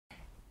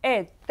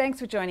Ed, thanks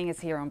for joining us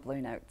here on Blue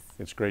Notes.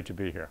 It's great to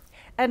be here.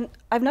 And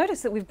I've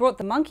noticed that we've brought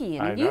the monkey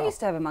in. I And you know. used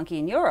to have a monkey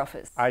in your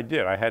office. I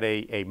did. I had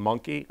a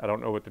monkey. I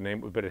don't know what the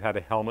name was, but it had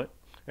a helmet.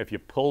 If you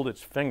pulled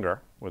its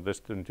finger with this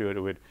into it,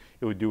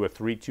 it would do a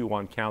 3, 2,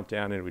 1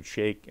 countdown, and it would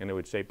shake, and it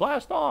would say,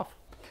 "Blast off!"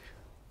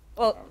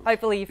 Well,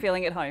 hopefully you're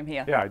feeling at home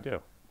here. Yeah, I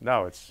do.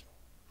 No, it's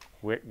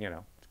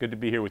good to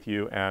be here with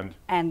you and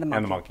And the monkey.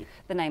 And the monkey.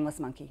 The nameless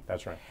monkey.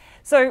 That's right.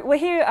 So we're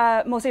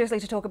here more seriously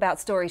to talk about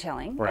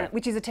storytelling, Right.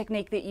 which is a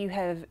technique that you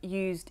have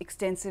used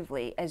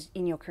extensively as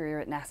in your career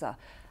at NASA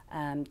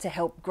to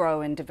help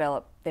grow and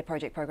develop their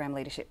project program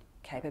leadership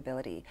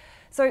capability.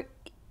 So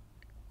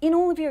in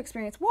all of your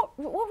experience, what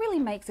really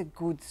makes a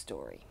good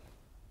story?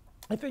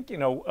 I think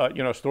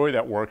a story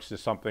that works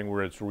is something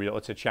where it's real.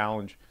 It's a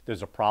challenge.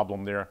 There's a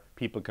problem there.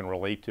 People can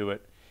relate to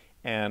it,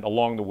 and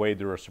along the way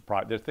there are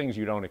things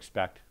you don't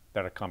expect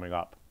that are coming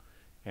up.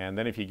 And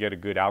then if you get a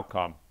good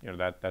outcome,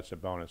 that's a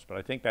bonus. But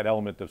I think that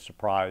element of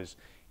surprise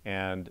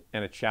and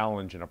a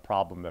challenge and a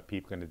problem that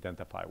people can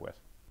identify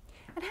with.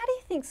 And how do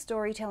you think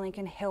storytelling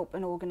can help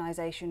an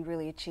organization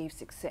really achieve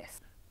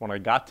success? When I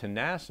got to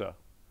NASA,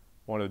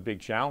 one of the big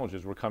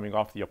challenges, we're coming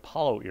off the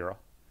Apollo era.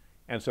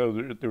 And so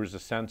there was a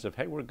sense of,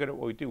 hey, we're good at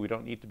what we do. We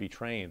don't need to be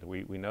trained.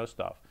 We know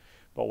stuff.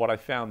 But what I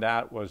found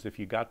out was if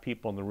you got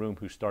people in the room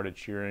who started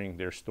sharing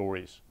their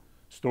stories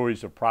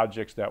of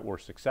projects that were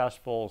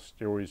successful,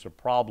 stories of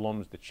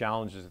problems, the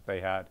challenges that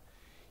they had,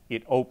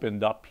 it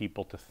opened up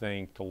people to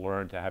think, to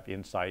learn, to have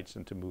insights,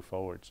 and to move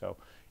forward. So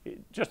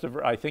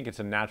I think it's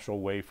a natural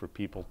way for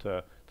people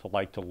to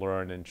like to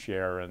learn and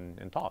share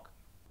and talk.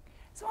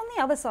 So on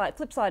the other side,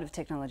 flip side of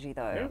technology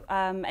though,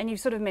 and you've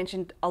sort of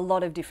mentioned a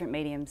lot of different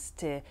mediums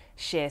to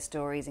share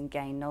stories and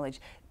gain knowledge.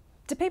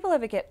 Do people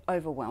ever get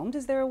overwhelmed?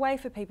 Is there a way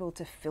for people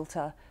to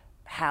filter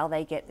how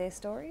they get their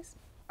stories?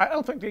 I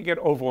don't think they get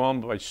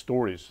overwhelmed by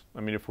stories.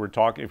 I mean, if we're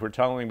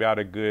telling about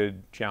a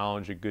good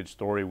challenge, a good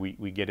story,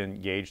 we get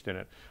engaged in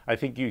it. I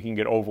think you can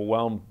get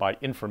overwhelmed by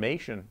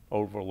information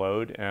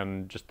overload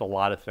and just a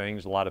lot of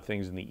things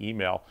in the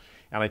email.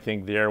 And I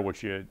think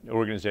what your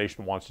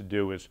organization wants to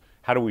do is,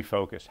 how do we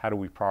focus? How do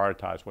we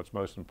prioritize what's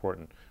most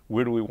important?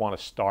 Where do we want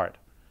to start,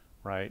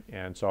 right?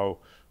 And so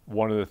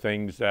one of the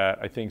things that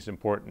I think is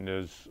important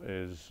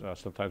is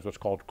sometimes what's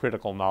called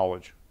critical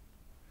knowledge.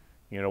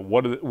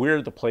 Where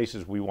are the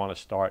places we want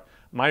to start?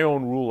 My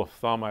own rule of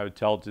thumb I would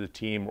tell to the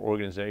team or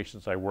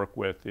organizations I work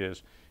with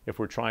is, if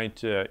we're trying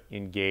to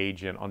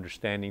engage in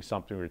understanding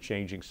something or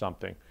changing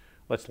something,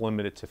 let's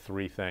limit it to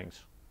 3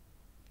 things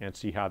and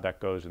see how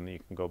that goes, and then you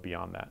can go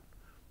beyond that.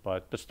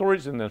 But the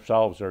stories in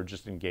themselves are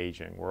just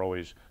engaging. We're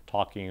always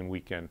talking, and we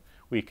can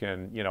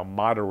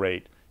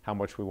moderate how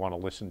much we want to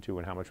listen to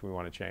and how much we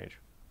want to change.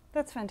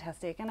 That's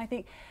fantastic. And I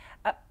think,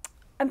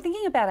 I'm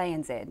thinking about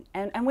ANZ,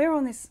 and we're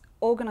on this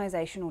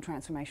organisational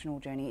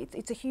transformational journey.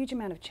 It's a huge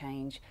amount of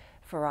change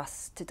for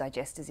us to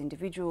digest as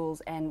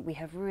individuals, and we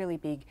have really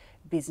big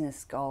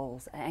business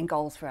goals and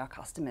goals for our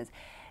customers.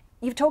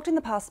 You've talked in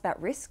the past about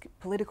risk,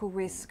 political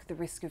risk, the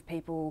risk of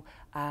people,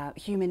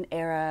 human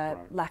error,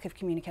 Right. lack of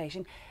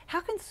communication. How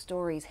can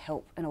stories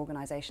help an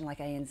organisation like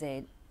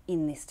ANZ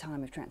in this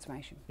time of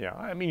transformation? Yeah,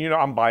 I mean,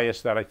 I'm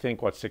biased that I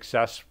think what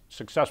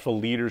successful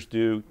leaders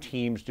do,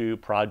 teams do,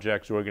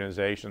 projects,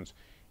 organizations,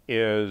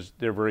 is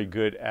they're very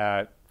good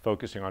at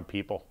focusing on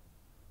people,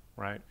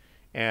 right?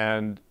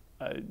 And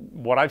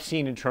what I've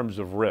seen in terms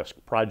of risk,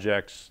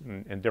 projects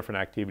and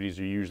different activities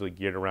are usually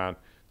geared around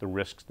the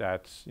risks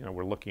that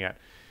we're looking at.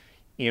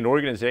 In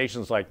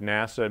organizations like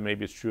NASA,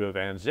 maybe it's true of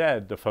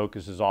ANZ, the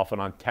focus is often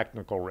on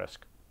technical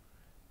risk.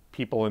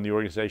 People in the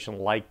organization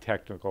like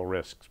technical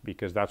risks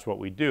because that's what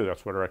we do,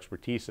 that's what our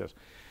expertise is.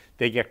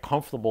 They get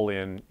comfortable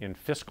in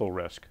fiscal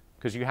risk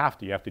because you have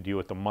to deal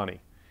with the money.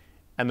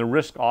 And the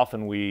risk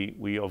often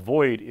we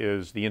avoid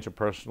is the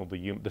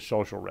interpersonal, the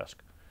social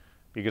risk.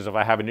 Because if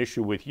I have an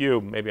issue with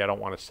you, maybe I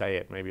don't want to say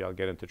it, maybe I'll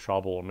get into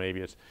trouble, or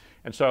maybe it's...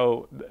 And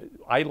so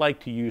I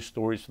like to use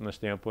stories from the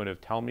standpoint of,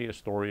 tell me a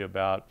story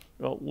about,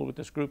 with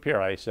this group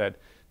here, I said,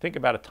 think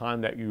about a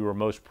time that you were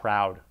most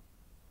proud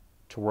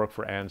to work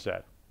for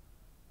ANZ.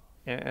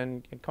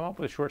 And come up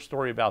with a short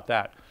story about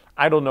that.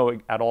 I don't know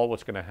at all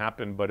what's going to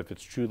happen, but if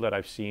it's true that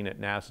I've seen at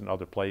NASA and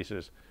other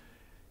places,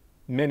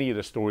 many of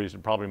the stories,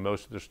 and probably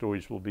most of the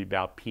stories, will be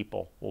about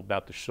people, will be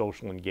about the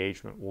social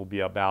engagement, will be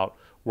about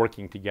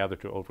working together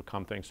to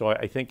overcome things. So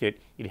I think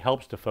it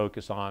helps to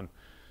focus on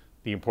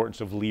the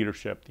importance of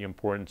leadership, the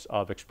importance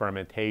of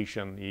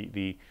experimentation,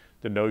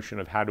 the notion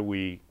of how do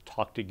we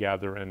talk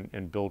together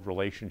and build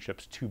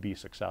relationships to be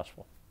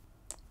successful.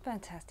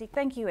 Fantastic.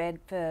 Thank you, Ed,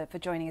 for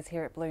joining us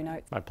here at Blue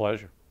Notes. My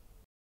pleasure.